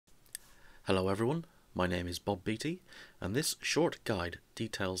Hello everyone, my name is Bob Beattie, and this short guide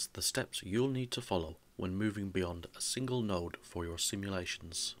details the steps you'll need to follow when moving beyond a single node for your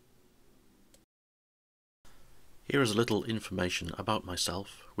simulations. Here is a little information about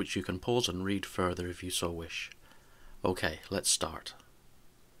myself, which you can pause and read further if you so wish. Okay, let's start.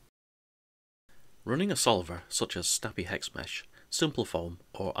 Running a solver such as Snappy HexMesh, SimpleFOAM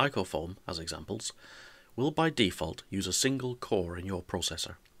or IcoFOAM as examples will by default use a single core in your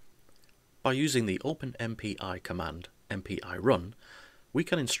processor. By using the openMPI command, MPI run, we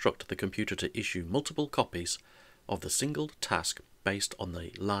can instruct the computer to issue multiple copies of the single task based on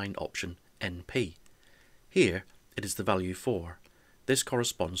the line option NP. Here it is the value 4. This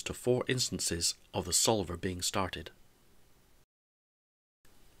corresponds to 4 instances of the solver being started.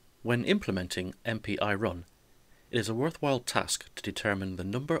 When implementing MPI run, it is a worthwhile task to determine the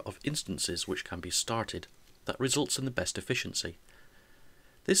number of instances which can be started that results in the best efficiency.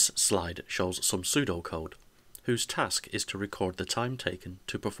 This slide shows some pseudocode, whose task is to record the time taken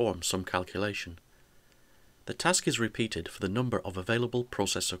to perform some calculation. The task is repeated for the number of available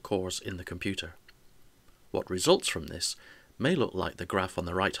processor cores in the computer. What results from this may look like the graph on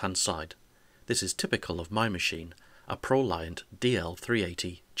the right-hand side. This is typical of my machine, a ProLiant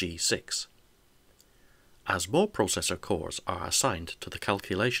DL380G6. As more processor cores are assigned to the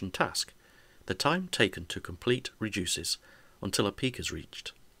calculation task, the time taken to complete reduces until a peak is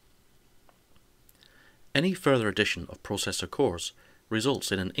reached. Any further addition of processor cores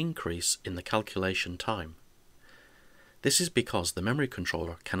results in an increase in the calculation time. This is because the memory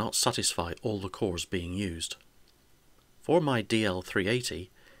controller cannot satisfy all the cores being used. For my DL380,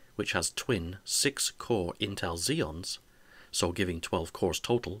 which has twin 6-core Intel Xeons, so giving 12 cores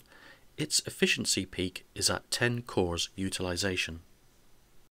total, its efficiency peak is at 10 cores utilization.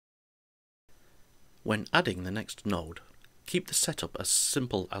 When adding the next node, keep the setup as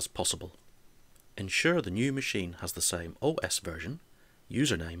simple as possible. Ensure the new machine has the same OS version,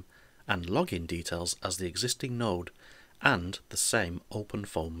 username, and login details as the existing node and the same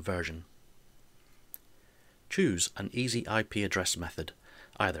OpenFOAM version. Choose an easy IP address method,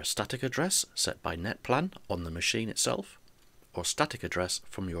 either static address set by NetPlan on the machine itself, or static address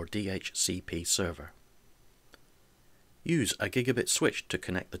from your DHCP server. Use a gigabit switch to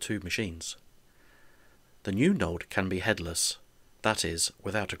connect the two machines. The new node can be headless, that is,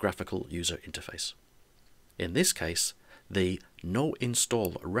 without a graphical user interface. In this case, the No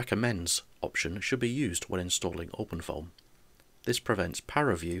Install Recommends option should be used when installing OpenFOAM. This prevents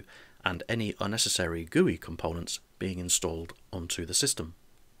ParaView and any unnecessary GUI components being installed onto the system.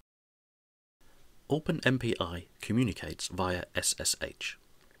 openMPI communicates via SSH.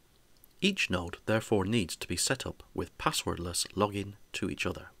 Each node therefore needs to be set up with passwordless login to each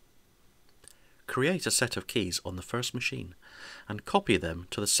other. Create a set of keys on the first machine and copy them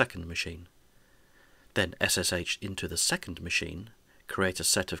to the second machine. Then SSH into the second machine, create a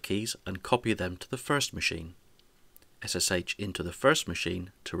set of keys and copy them to the first machine. SSH into the first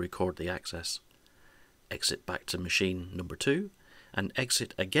machine to record the access. Exit back to machine number 2 and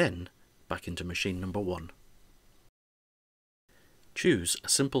exit again back into machine number 1. Choose a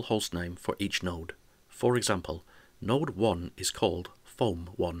simple hostname for each node. For example, node 1 is called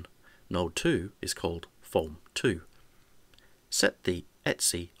Foam1. Node 2 is called Foam2. Set the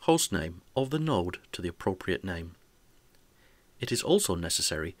etc hostname of the node to the appropriate name. It is also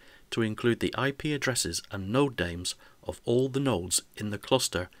necessary to include the IP addresses and node names of all the nodes in the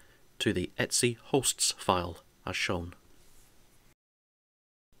cluster to the etc hosts file as shown.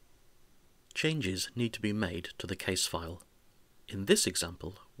 Changes need to be made to the case file. In this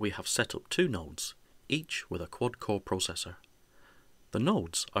example, we have set up 2 nodes, each with a quad-core processor. The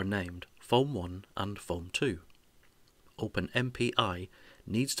nodes are named Foam1 and Foam2. openMPI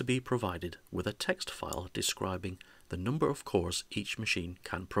needs to be provided with a text file describing the number of cores each machine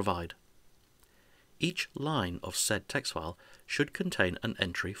can provide. Each line of said text file should contain an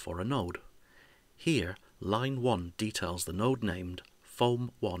entry for a node. Here, line 1 details the node named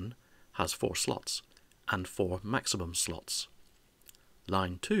Foam1 has 4 slots and 4 maximum slots.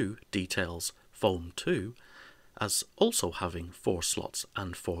 Line 2 details Foam2 as also having 4 slots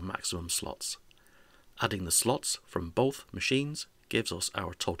and 4 maximum slots. Adding the slots from both machines gives us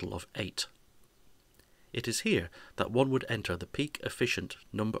our total of 8. It is here that one would enter the peak efficient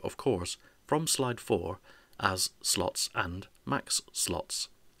number of cores from slide 4 as slots and max slots.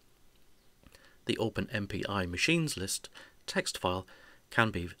 The openMPI machines list text file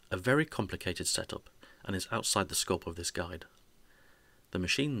can be a very complicated setup and is outside the scope of this guide. The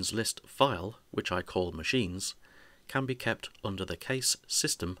machines list file, which I call machines, can be kept under the case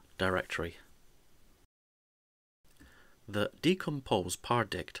system directory. The decompose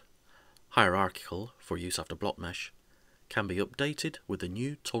pardict hierarchical for use after block mesh, can be updated with the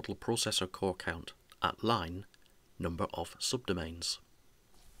new total processor core count at line number of subdomains.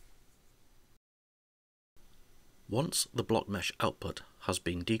 Once the block mesh output has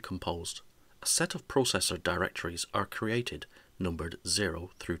been decomposed, a set of processor directories are created numbered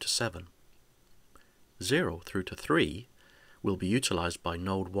 0 through to 7. 0 through to 3 will be utilized by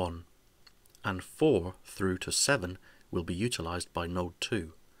node 1, and 4 through to 7 will be utilized by node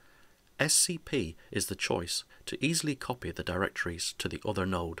 2. SCP is the choice to easily copy the directories to the other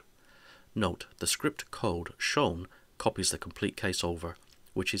node. Note, the script code shown copies the complete case over,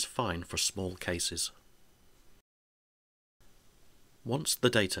 which is fine for small cases. Once the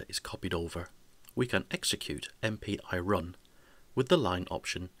data is copied over, we can execute MPI run with the line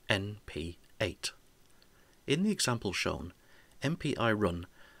option np8. In the example shown, MPI run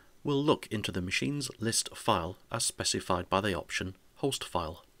will look into the machine's list file as specified by the option host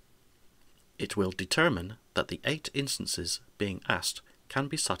file. It will determine that the 8 instances being asked can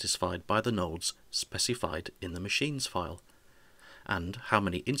be satisfied by the nodes specified in the machines file, and how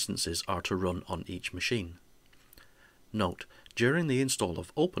many instances are to run on each machine. Note, during the install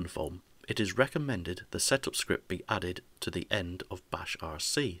of OpenFOAM, it is recommended the setup script be added to the end of bash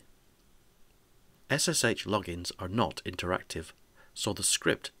rc. SSH logins are not interactive, so the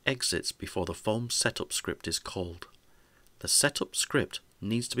script exits before the foam setup script is called. The setup script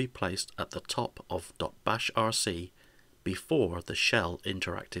needs to be placed at the top of .bashrc before the shell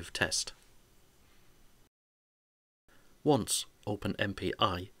interactive test. Once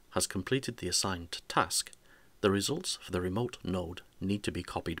openMPI has completed the assigned task, the results for the remote node need to be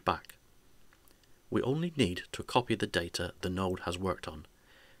copied back. We only need to copy the data the node has worked on.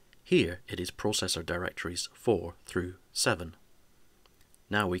 Here it is processor directories 4 through 7.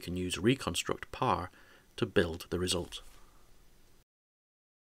 Now we can use reconstruct par to build the result.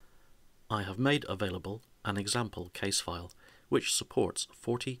 I have made available an example case file which supports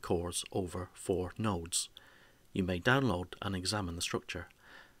 40 cores over 4 nodes. You may download and examine the structure.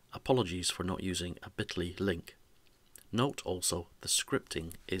 Apologies for not using a bit.ly link. Note also the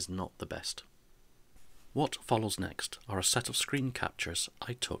scripting is not the best. What follows next are a set of screen captures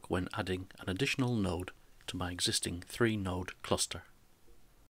I took when adding an additional node to my existing 3-node cluster.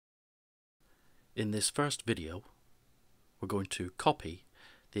 In this first video, we're going to copy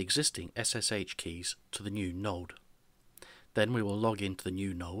the existing SSH keys to the new node. Then we will log into the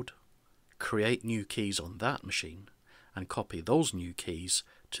new node, create new keys on that machine, and copy those new keys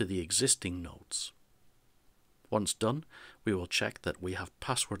to the existing nodes. Once done, we will check that we have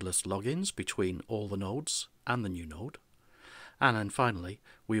passwordless logins between all the nodes and the new node. And then finally,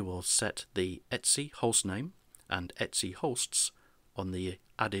 we will set the etc hostname and etc hosts on the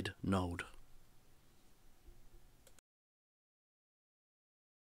added node.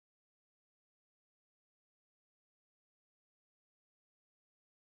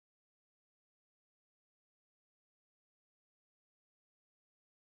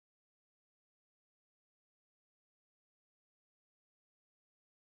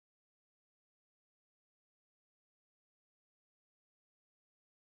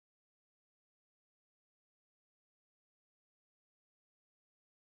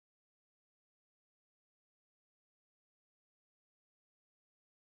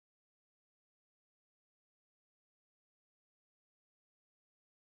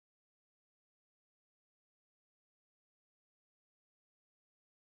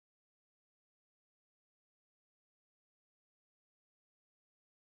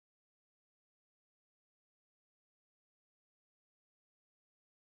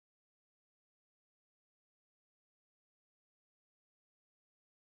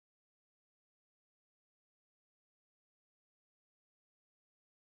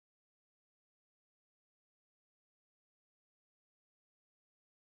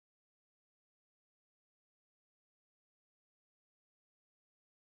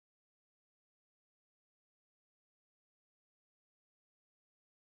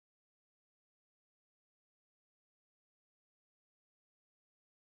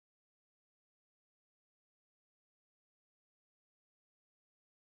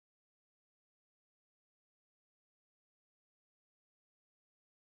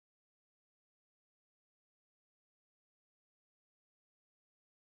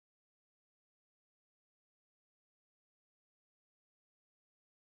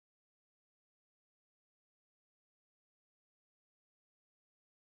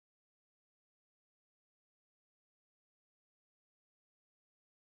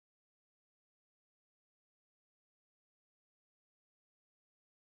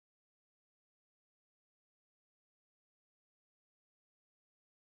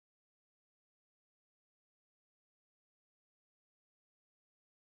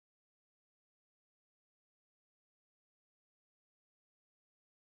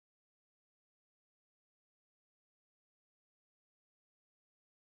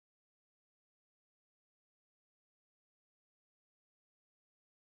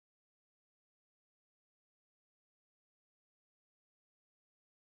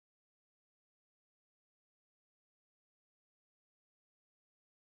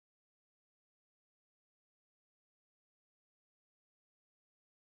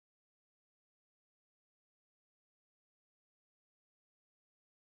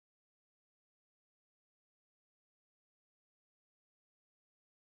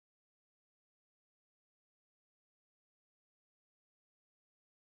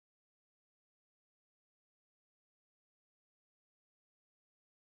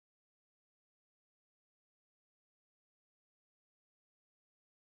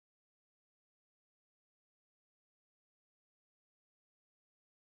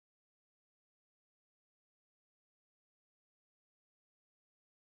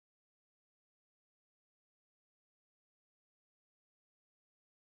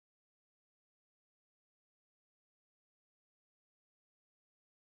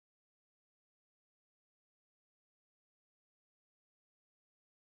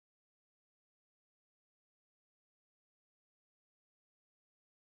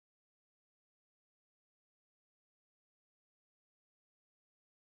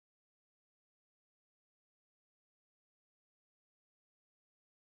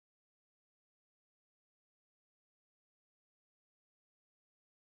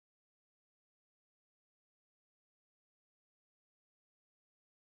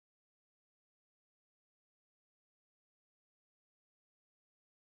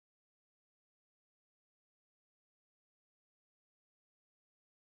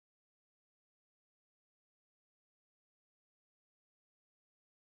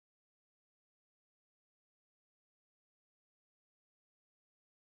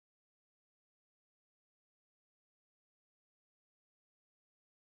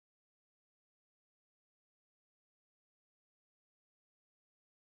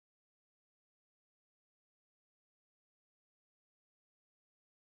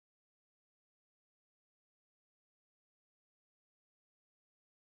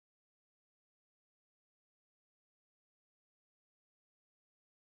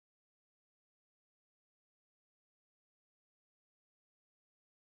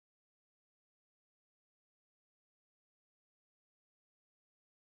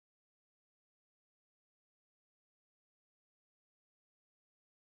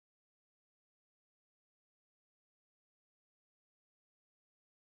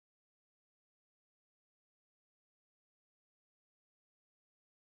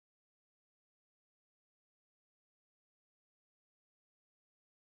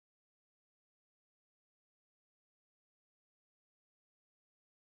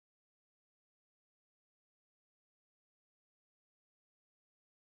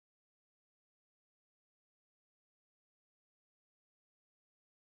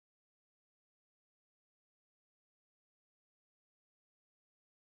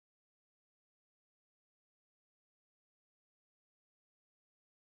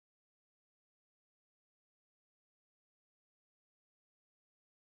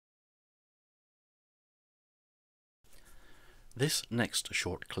 This next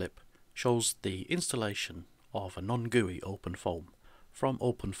short clip shows the installation of a non-GUI OpenFOAM from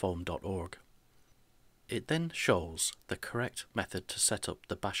openfoam.org. It then shows the correct method to set up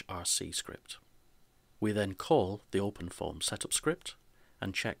the bashrc script. We then call the OpenFOAM setup script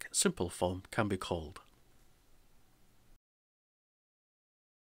and check SimpleFOAM can be called.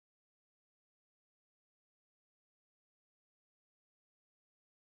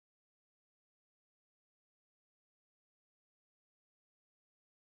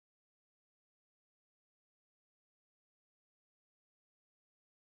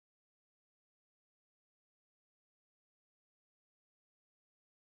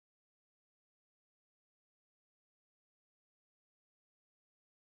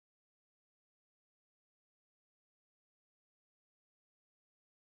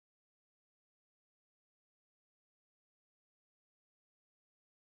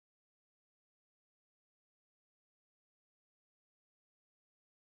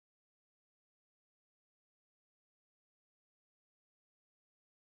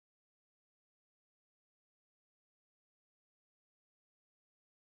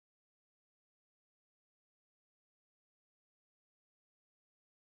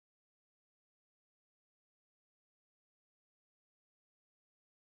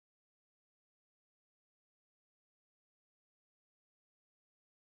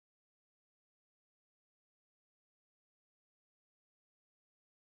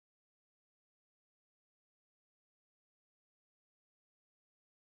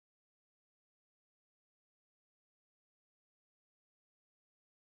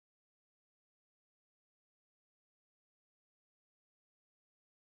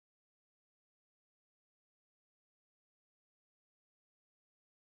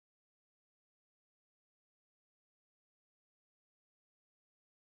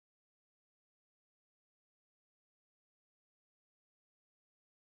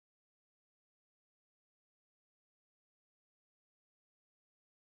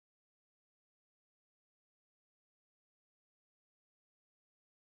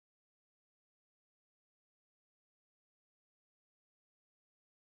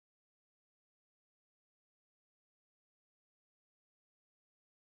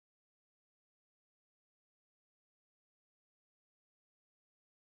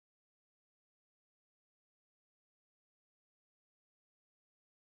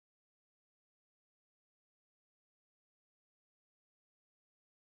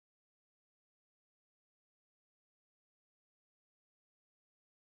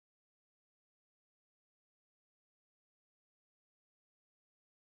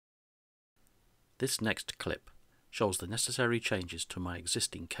 This next clip shows the necessary changes to my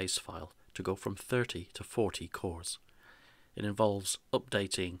existing case file to go from 30 to 40 cores. It involves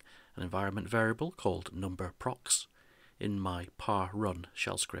updating an environment variable called numberprox in my par_run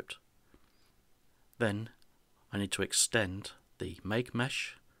shell script. Then I need to extend the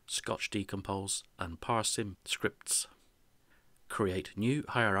makemesh, scotchdecompose and parsim scripts. Create new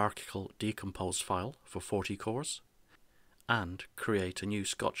hierarchical decompose file for 40 cores and create a new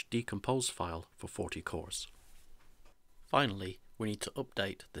Scotch decompose file for 40 cores. Finally, we need to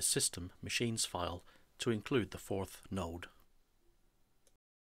update the system machines file to include the fourth node.